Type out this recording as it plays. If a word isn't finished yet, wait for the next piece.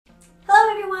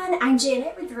everyone, I'm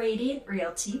Janet with Radiant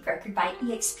Realty, brokered by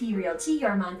eXp Realty,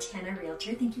 your Montana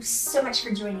realtor. Thank you so much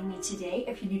for joining me today.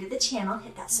 If you're new to the channel,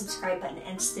 hit that subscribe button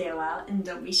and stay a while, and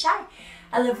don't be shy.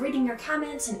 I love reading your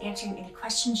comments and answering any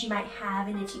questions you might have,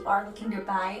 and if you are looking to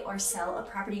buy or sell a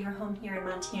property or home here in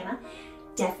Montana,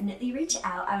 definitely reach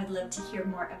out. I would love to hear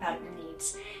more about your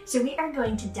needs. So we are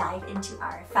going to dive into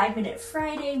our 5-minute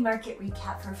Friday market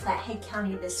recap for Flathead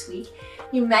County this week.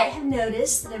 You might have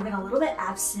noticed that I've been a little bit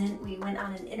absent. We went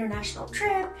on an international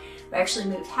trip. We actually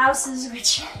moved houses,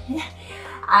 which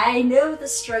I know the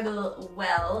struggle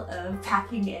well of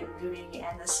packing and moving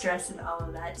and the stress and all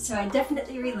of that. So I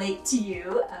definitely relate to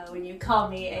you when you call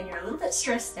me and you're a little bit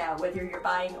stressed out, whether you're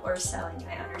buying or selling,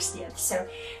 I understand. So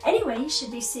anyway, you should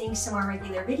be seeing some more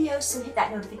regular videos, so hit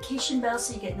that notification bell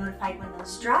so you get notified when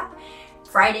those drop.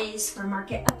 Fridays for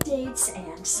market updates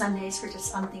and Sundays for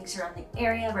just fun things around the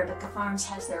area. Rebecca Farms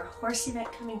has their horse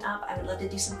event coming up. I would love to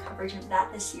do some coverage of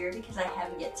that this year because I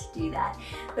haven't yet to do that,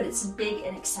 but it's a big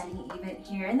and exciting event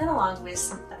here, and then along with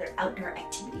some other outdoor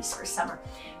activities for summer.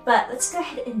 But let's go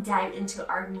ahead and dive into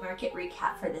our market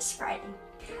recap for this Friday.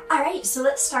 Alright, so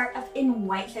let's start up in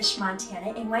Whitefish,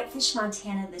 Montana. In Whitefish,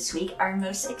 Montana this week, our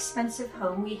most expensive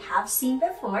home we have seen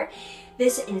before.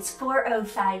 This is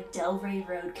 405 Delray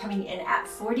Road, coming in at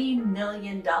 $40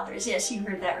 million. Yes, you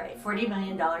heard that right, $40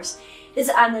 million. It's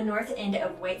on the north end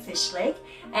of Whitefish Lake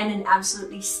and an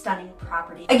absolutely stunning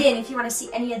property. Again, if you want to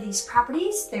see any of these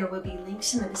properties, there will be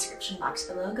links in the description box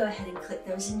below. Go ahead and click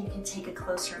those and you can take a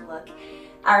closer look.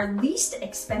 Our least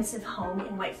expensive home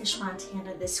in Whitefish,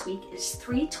 Montana this week is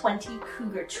 320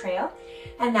 Cougar Trail,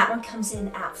 and that one comes in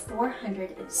at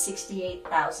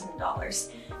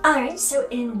 $468,000. Alright, so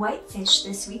in Whitefish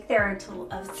this week, there are a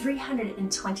total of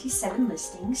 327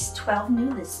 listings, 12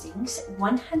 new listings,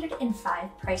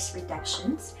 105 price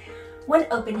reductions, 1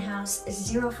 open house,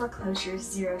 0 foreclosures,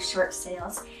 0 short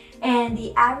sales, and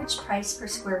the average price per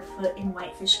square foot in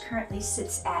Whitefish currently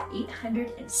sits at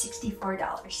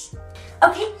 $864.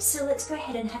 Okay, so let's go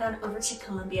ahead and head on over to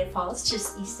Columbia Falls,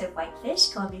 just east of Whitefish.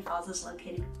 Columbia Falls is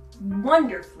located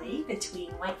wonderfully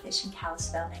between Whitefish and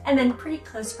Kalispell, and then pretty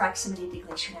close proximity to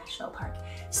Glacier National Park.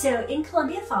 So in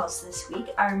Columbia Falls this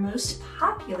week, our most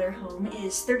popular home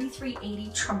is 3380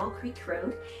 Trumbull Creek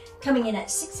Road, coming in at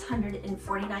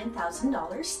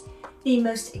 $649,000. The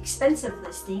most expensive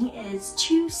listing is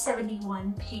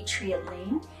 271 Patriot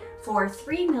Lane for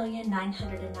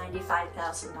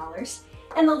 $3,995,000.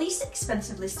 And the least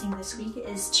expensive listing this week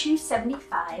is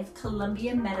 275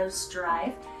 Columbia Meadows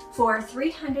Drive for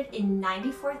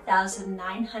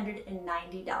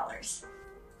 $394,990.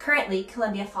 Currently,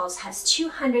 Columbia Falls has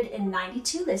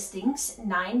 292 listings,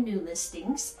 9 new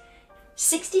listings,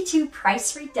 62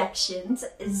 price reductions,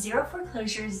 0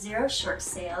 foreclosures, 0 short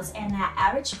sales, and that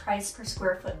average price per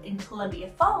square foot in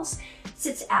Columbia Falls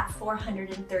sits at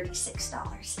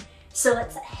 $436. So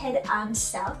let's head on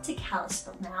south to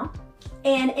Kalispell now.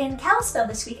 And in Kalispell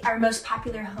this week, our most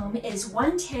popular home is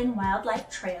 110 Wildlife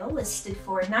Trail, listed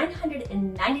for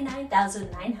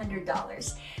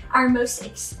 $999,900. Our most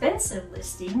expensive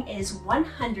listing is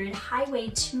 100 Highway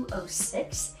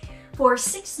 206 for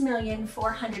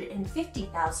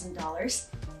 $6,450,000.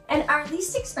 And our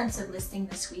least expensive listing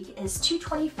this week is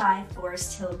 225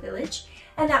 Forest Hill Village,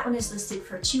 and that one is listed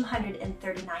for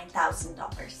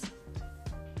 $239,000.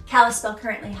 Kalispell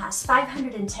currently has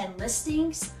 510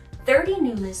 listings, 30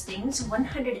 new listings,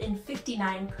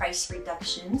 159 price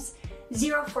reductions,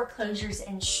 0 foreclosures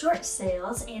and short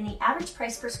sales, and the average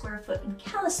price per square foot in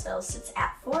Kalispell sits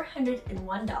at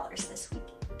 $401 this week.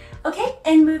 Okay,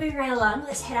 and moving right along,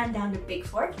 let's head on down to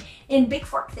Bigfork. In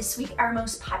Bigfork this week, our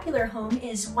most popular home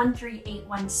is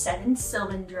 13817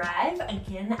 Sylvan Drive.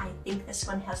 Again, I think this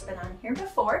one has been on here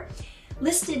before.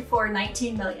 Listed for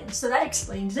 $19 million, so that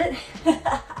explains it.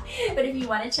 But if you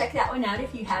want to check that one out,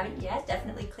 if you haven't yet,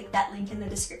 definitely click that link in the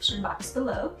description box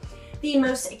below. The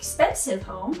most expensive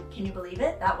home, can you believe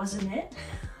it? That wasn't it.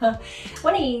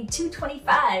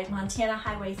 225 Montana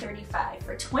Highway 35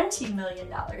 for $20 million,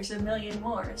 $1 million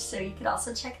more. So you could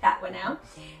also check that one out.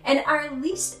 And our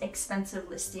least expensive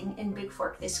listing in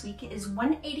Bigfork this week is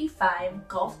 185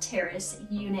 Gulf Terrace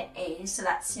Unit A. So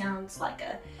that sounds like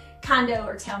a condo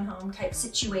or townhome type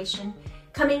situation,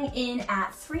 coming in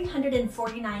at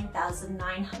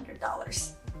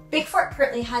 $349,900. Bigfork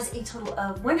currently has a total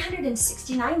of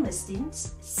 169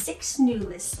 listings, 6 new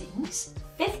listings,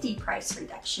 50 price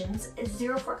reductions,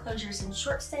 0 foreclosures and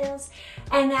short sales,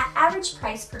 and that average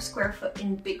price per square foot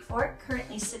in Bigfork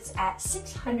currently sits at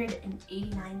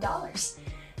 $689.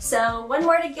 So one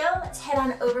more to go. Let's head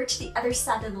on over to the other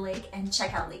side of the lake and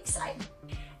check out Lakeside.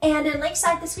 And in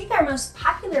Lakeside this week, our most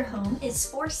popular home is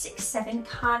 467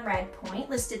 Conrad Point,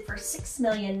 listed for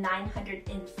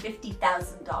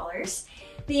 $6,950,000.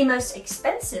 The most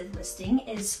expensive listing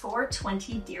is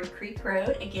 420 Deer Creek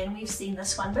Road. Again, we've seen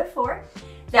this one before.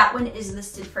 That one is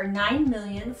listed for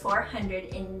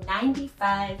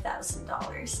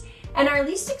 $9,495,000. And our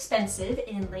least expensive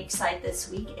in Lakeside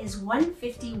this week is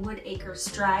 150 Wood Acres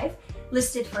Drive,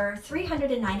 listed for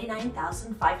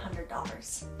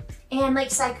 $399,500. And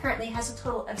Lakeside currently has a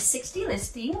total of 60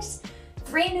 listings,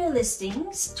 3 new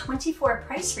listings, 24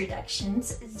 price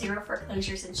reductions, 0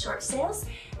 foreclosures and short sales.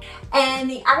 And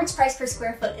the average price per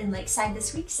square foot in Lakeside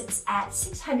this week sits at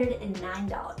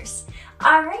 $609.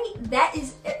 All right, that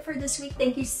is it for this week.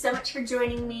 Thank you so much for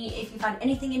joining me. If you found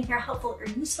anything in here helpful or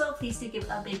useful, please do give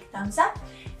a big thumbs up.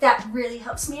 That really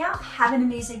helps me out. Have an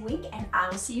amazing week, and I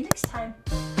will see you next time.